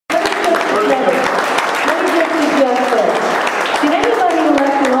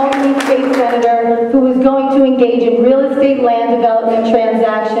real estate land development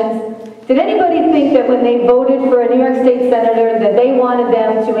transactions. Did anybody think that when they voted for a New York State Senator that they wanted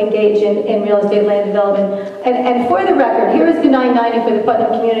them to engage in real estate land development? And for the record, here is the 990 for the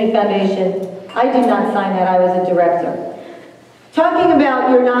Putnam Community Foundation. I did not sign that, I was a director. Talking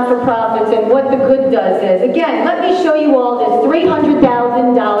about your not-for-profits and what the good does is, again, let me show you all this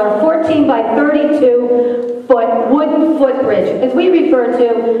 $300,000, 14 by 32 foot wooden footbridge, as we refer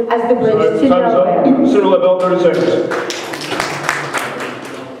to as the bridge to nowhere. Senator Leibell, 30 seconds.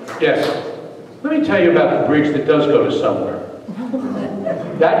 Yes. Let me tell you about the bridge that does go to somewhere.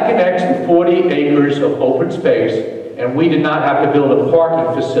 That connects the 40 acres of open space, and we did not have to build a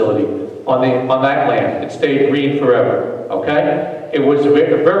parking facility on that land. It stayed green forever, okay? It was a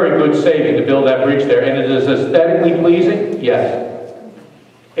very good saving to build that bridge there, and it is aesthetically pleasing, yes.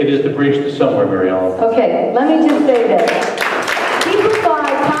 It is the bridge to somewhere, MaryEllen. Okay, let me just say this. People buy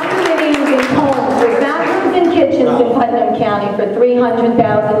condominiums and homes with bathrooms and kitchens in Putnam County for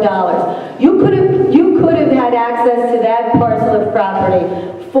 $300,000. You could have had access to that parcel of property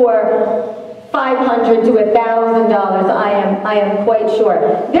for $500 to $1,000, I am quite sure.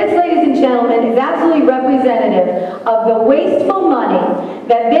 This, ladies and gentlemen, is absolutely representative of the wasteful money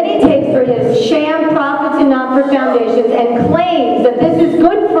that Vinny takes for his sham profits and not-for foundations and claims that this is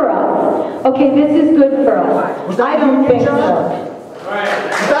good for us. Okay, this is good for us. I don't think so.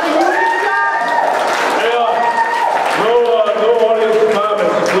 No audience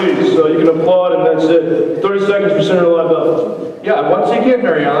comments, please. So you can applaud and that's it. 30 seconds for Senator Leibell. Yeah, once again,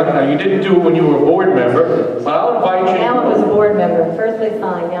 MaryEllen, now you didn't do it when you were a board member, but I'll invite you. Now I was a board member. First they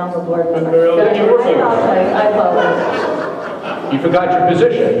signed, now I'm a board member. MaryEllen, you were I apologize. You forgot your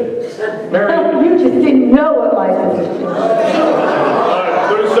position. MaryEllen. You just didn't know what my position was. All right,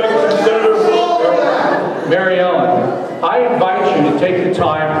 30 seconds for Senator. MaryEllen, I invite you to take the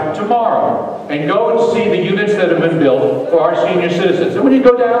time tomorrow and go and see the units that have been built for our senior citizens. And when you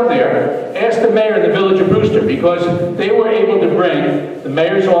go down there, ask the mayor of the Village of Brewster, because they were able to bring the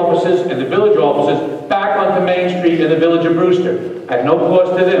mayor's offices and the village offices back onto Main Street in the Village of Brewster at no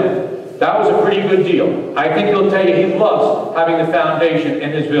cost to them. That was a pretty good deal. I think he'll tell you he loves having the foundation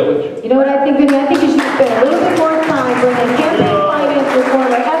in his village. You know what I think, Vinny? I think you should spend a little bit more time bringing campaign finance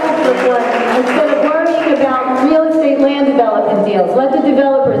reform or ethics reform instead of worrying about real estate land development deals. Let the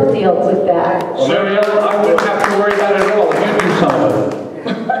developers deal with that. Well, MaryEllen, I wouldn't have to worry about it at all if you do some of it.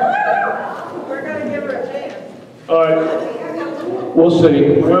 We're going to give her a chance. All right. We'll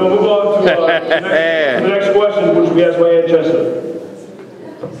see. We'll move on to the next question, which we ask Leanne Chester.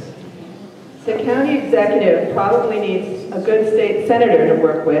 The county executive probably needs a good state senator to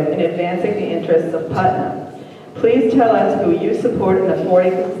work with in advancing the interests of Putnam. Please tell us who you support in the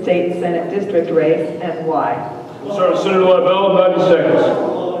 40th State Senate District race and why. We'll start with Senator Leibell, 90 seconds.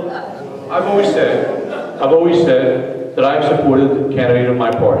 I've always said that I've supported the candidate of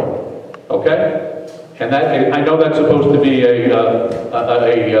my party, okay? And that, I know that's supposed to be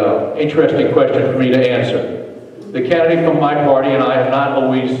a interesting question for me to answer. The candidate from my party and I have not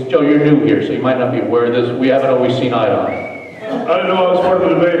always, Joe, you're new here, so you might not be aware of this, we haven't always seen eye to eye. I didn't know I was part of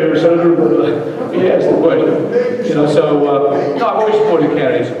the debate here, Senator. He asked the question. You know, so, no, I've always supported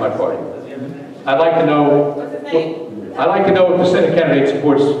candidates of my party. I'd like to know, if the Senate candidate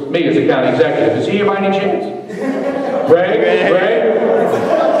supports me as a county executive. Is he here by any chance? Greg?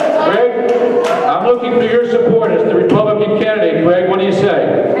 I'm looking for your support as the Republican candidate. Greg, what do you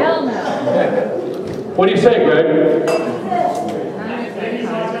say? Hell no. What do you say, Greg?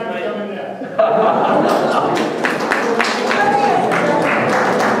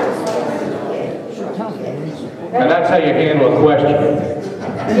 And that's how you handle a question.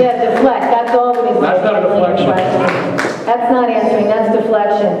 Yeah, deflect. That's all it is. That's not a deflection. That's not answering. That's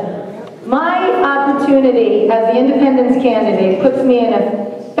deflection. My opportunity as the independence candidate puts me in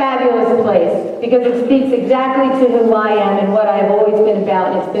a fabulous place because it speaks exactly to who I am and what I've always been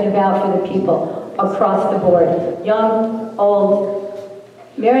about, and it's been about for the people across the board. Young, old.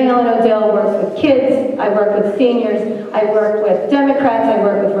 MaryEllen Odell works with kids, I work with seniors, I work with Democrats, I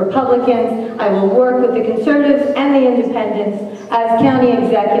work with Republicans, I will work with the conservatives and the independents as county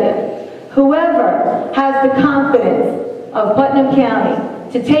executive. Whoever has the confidence of Putnam County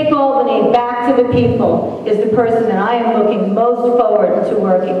to take Albany back to the people is the person that I am looking most forward to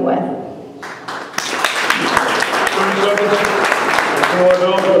working with. 30 seconds.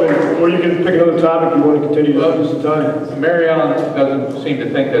 Or you can pick another topic you want to continue to use the time. MaryEllen doesn't seem to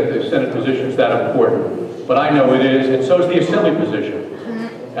think that the Senate position is that important, but I know it is, and so is the Assembly position.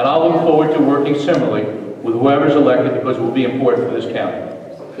 And I'll look forward to working similarly with whoever's elected because it will be important for this county.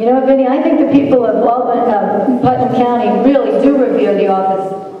 You know what, Vinny, I think the people of Putnam County really do revere the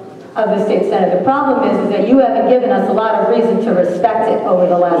office of the state senate. The problem is that you haven't given us a lot of reason to respect it over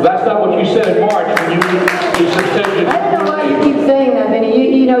the last. Well, that's not what you said in March when you said I don't know why you keep saying that,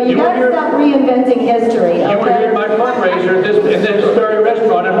 Vinny. You know, you got to stop reinventing history, okay? You were here at my fundraiser in this very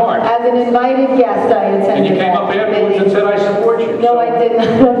restaurant in March. As an invited guest, I attended. And you came up afterwards and said, I support you. No, I did not.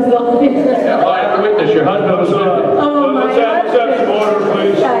 I'm sorry. Yeah, well, I have to witness. Your husband was with you. Oh, my Let's have some order,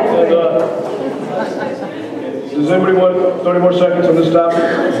 please. Does anybody want 30 more seconds on this topic?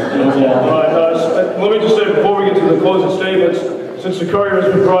 All right, let me just say before we get to the closing statements, since the Courier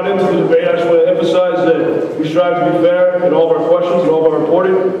has been brought into the debate, I just want to emphasize that we strive to be fair in all of our questions and all of our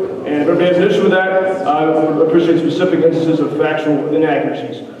reporting. And if anybody has an issue with that, I would appreciate specific instances of factual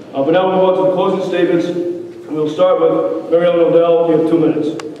inaccuracies. But now we'll move on to the closing statements. We'll start with MaryEllen Odell. You have 2 minutes.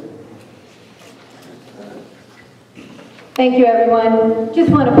 Thank you, everyone.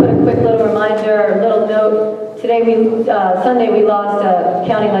 Just want to put a quick little reminder, a little note. Today, Sunday, we lost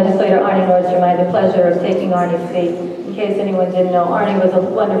County Legislator Arnie Nordstrom. I had the pleasure of taking Arnie's seat. In case anyone didn't know, Arnie was a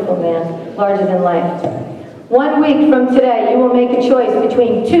wonderful man, larger than life. 1 week from today, you will make a choice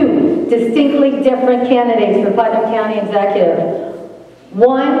between 2 distinctly different candidates for Putnam County Executive.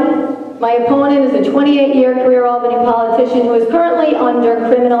 One, my opponent is a 28-year career Albany politician who is currently under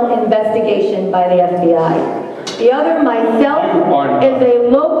criminal investigation by the FBI. The other, myself, is a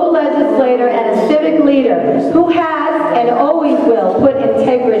local legislator and a civic leader who has and always will put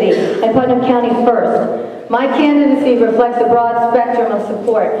integrity and Putnam County first. My candidacy reflects a broad spectrum of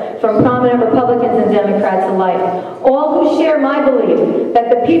support from prominent Republicans and Democrats alike, all who share my belief that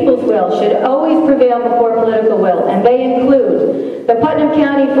the people's will should always prevail before political will, and they include the Putnam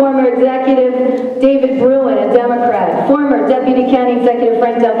County former executive David Bruin, a Democrat, former Deputy County Executive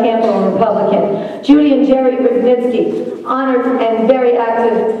Frank Del Campo, a Republican, Judy and Jerry Brzezinski, honored and very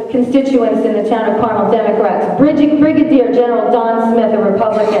active constituents in the town of Carmel, Democrats, Brigadier General Don Smith, a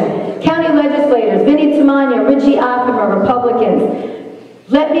Republican, county legislators Vinnie Tamagna, Richie Oppenheimer, Republicans.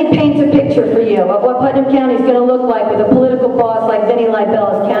 Let me paint a picture for you of what Putnam County is going to look like with a political boss like Vincent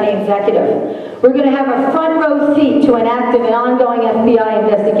Leibell as county executive. We're going to have a front row seat to an active and ongoing FBI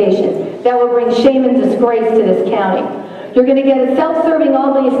investigation that will bring shame and disgrace to this county. You're going to get a self-serving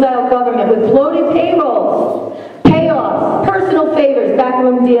Albany-style government with bloated payrolls, payoffs, personal favors,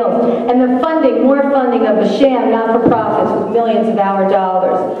 backroom deals, and the funding, more funding of a sham not-for-profits with millions of our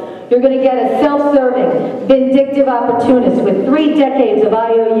dollars. You're going to get a self-serving, vindictive opportunist with 3 decades of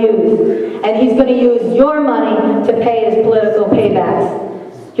IOUs, and he's going to use your money to pay his political paybacks.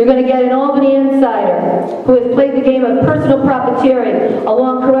 You're going to get an Albany insider who has played the game of personal profiteering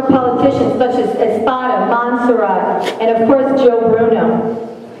along corrupt politicians such as Espada, Montserrat, and of course Joe Bruno.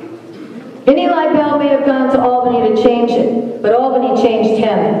 Vinnie Leibell may have gone to Albany to change it, but Albany changed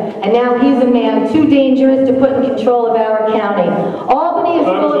him. And now he's a man too dangerous to put in control of our county. Albany is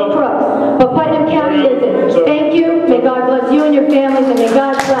full of crooks, but Putnam County isn't. Thank you. May God bless you and your families, and may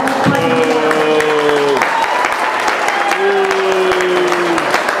God bless Putnam County.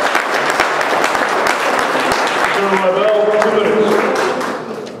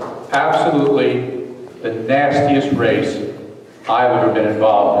 Absolutely the nastiest race I've ever been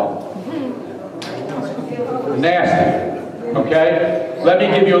involved in. Nasty, okay? Let me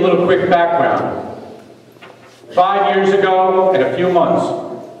give you a little quick background. 5 years ago, in a few months,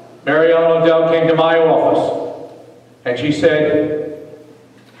 MaryEllen Odell came to my office, and she said,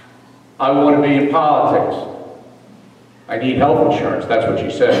 I want to be in politics. I need health insurance, that's what she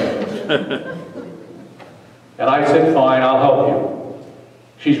said. And I said, fine, I'll help you.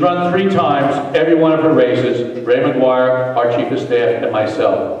 She's run 3 times, every one of her races. Ray McGuire, our chief of staff, and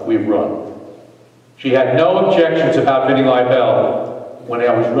myself, we've run. She had no objections about Vinnie Leibell when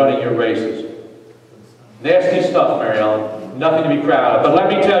I was running your races. Nasty stuff, MaryEllen. Nothing to be proud of. But let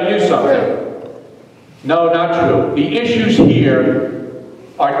me tell you something. No, not true. The issues here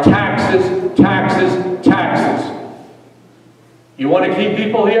are taxes, taxes, taxes. You want to keep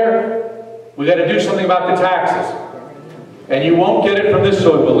people here? We got to do something about the taxes. And you won't get it from this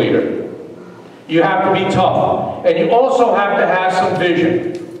sort of a leader. You have to be tough. And you also have to have some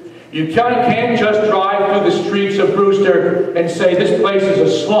vision. You can't just drive through the streets of Brewster and say this place is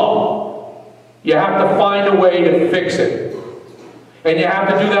a slum. You have to find a way to fix it. And you have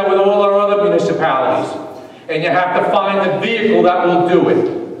to do that with all our other municipalities. And you have to find the vehicle that will do it.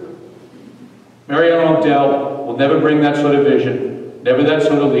 MaryEllen Odell will never bring that sort of vision, never that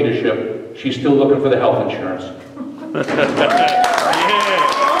sort of leadership. She's still looking for the health insurance.